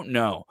 I don't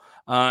know.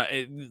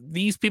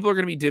 These people are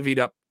going to be divvied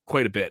up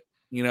quite a bit.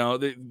 You know,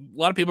 a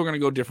lot of people are going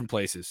to go different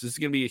places. This is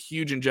going to be a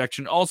huge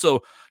injection.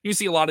 Also, you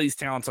see a lot of these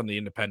talents on the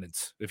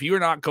independents. If you are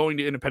not going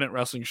to independent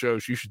wrestling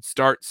shows, you should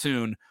start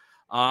soon.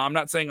 I'm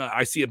not saying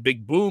I see a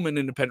big boom in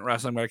independent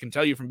wrestling, but I can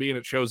tell you from being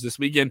at shows this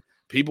weekend,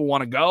 people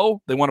want to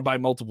go. They want to buy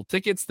multiple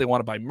tickets. They want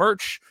to buy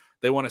merch.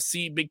 They want to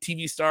see big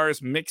TV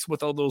stars mix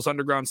with all those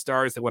underground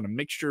stars. They want a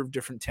mixture of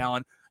different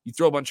talent. You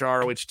throw a bunch of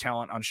ROH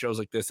talent on shows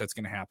like this, that's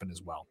going to happen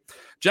as well.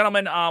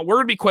 Gentlemen, we're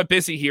going to be quite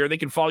busy here. They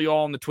can follow you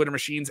all on the Twitter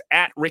machines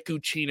at Rick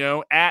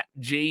Ucchino, at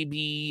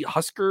JB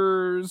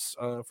Huskers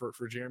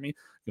for Jeremy.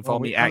 You can follow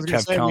me at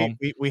Kev Kelm.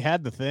 We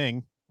had the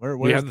thing.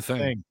 We had the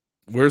thing.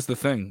 Where's the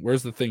thing?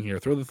 Where's the thing here?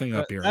 Throw the thing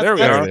up here. There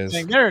we are.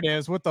 There it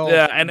is. With the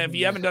yeah, and if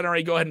you haven't done it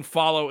already, go ahead and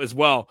follow as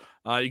well.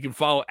 You can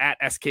follow at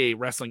SK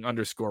Wrestling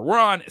 _. We're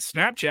on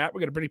Snapchat.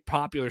 We got a pretty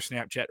popular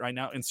Snapchat right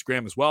now.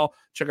 Instagram as well.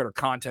 Check out our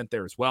content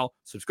there as well.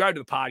 Subscribe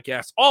to the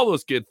podcast. All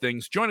those good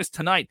things. Join us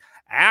tonight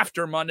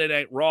after Monday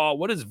Night Raw.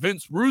 What is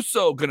Vince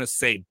Russo gonna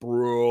say,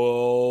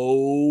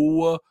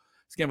 bro?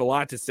 He's going to have a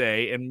lot to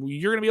say, and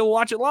you're going to be able to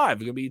watch it live.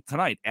 It's going to be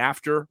tonight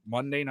after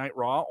Monday Night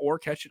Raw, or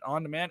catch it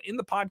on demand in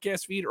the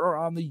podcast feed or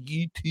on the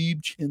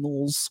YouTube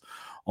channels.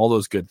 All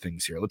those good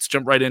things here. Let's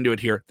jump right into it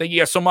here. Thank you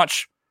guys so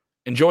much.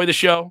 Enjoy the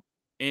show.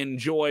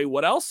 Enjoy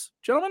what else,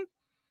 gentlemen?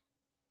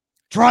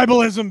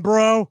 Tribalism,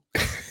 bro.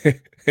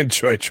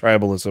 Enjoy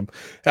tribalism.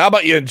 How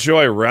about you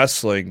enjoy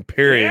wrestling,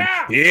 period?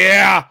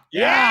 Yeah.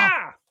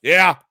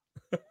 Yeah.